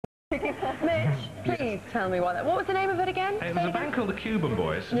Mitch, please tell me what was the name of it again? It was a band called the Cuban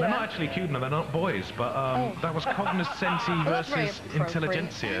Boys. Yeah. They're not actually Cuban, they're not boys, but that was Cognoscenti Vs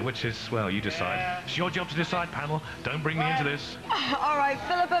Intelligentsia, which is, well, you decide. It's your job to decide, panel. Don't bring me into this. All right,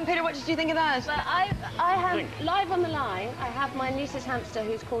 Philippa and Peter, what did you think of that? Well, I have, live on the line, I have my niece's hamster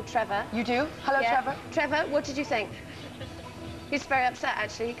who's called Trevor. You do? Hello, Yeah. Trevor. Trevor, what did you think? He's very upset,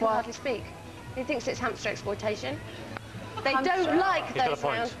 actually. He can What? hardly speak. He thinks it's hamster exploitation. They Hamster. don't like He's got those a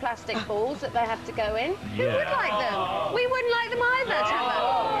point. round plastic balls that they have to go in. Who Yeah. would like them? We wouldn't like them either,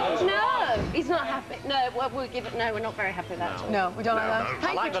 Trevor. No, he's not happy. No, well, we'll give it. No, we're not very happy with that at all. No, we don't like that. I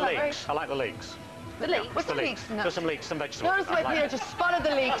Thank like you, the Trevor. leeks. I like the leeks. The leeks. What's the leeks? No. Just some leeks, some vegetables. Notice the way Peter just spotted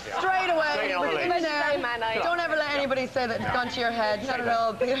the leaks straight away. Straight on the in leaks. there. Man, I- Don't ever let anybody say that it's gone to your head. Not at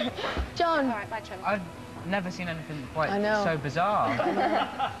all, Peter. John. All right, bye, Trevor. I've never seen anything quite I know. so bizarre.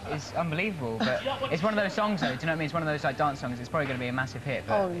 It's unbelievable, but it's one of those songs, though. Do you know what I mean? It's one of those like dance songs. It's probably going to be a massive hit,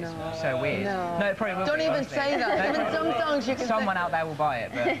 but Oh, no. it's so weird. No. No, it probably will. Don't be, even honestly. say that. No, it Even probably some will. songs you can Someone say. out there will buy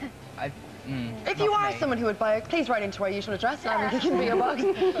it, but If not you for are me. someone who would buy it, please write into our usual address and it can be your box.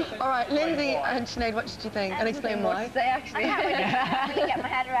 All right, Lindsay and Sinead, what did you think? And explain why. Say, actually. I can't really get my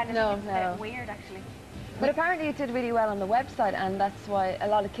head around it. No, It's a no. bit weird, actually. But apparently it did really well on the website, and that's why a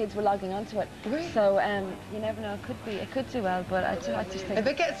lot of kids were logging onto it. Really? So you never know, it could do well, but I just think... If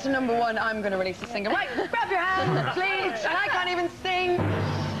it gets to #1, I'm going to release a single. Right, grab your hand, please. And I can't even sing.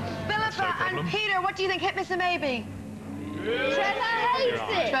 Philippa and Peter, what do you think? Hit, miss, and maybe. Trevor hates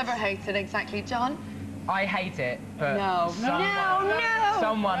it. Trevor hates it, exactly. John? I hate it, but No. No.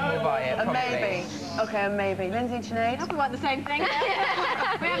 someone will buy it. A Probably. maybe. Okay, a maybe. Lindsay and Sinead? We want the same thing. We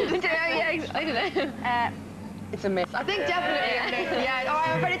haven't been doing it. I don't know. It's a miss. I think definitely a miss. Yeah,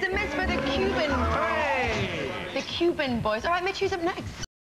 all right, but it's a miss for the Cuban Boys. The Cuban Boys. All right, Mitch, who's up next?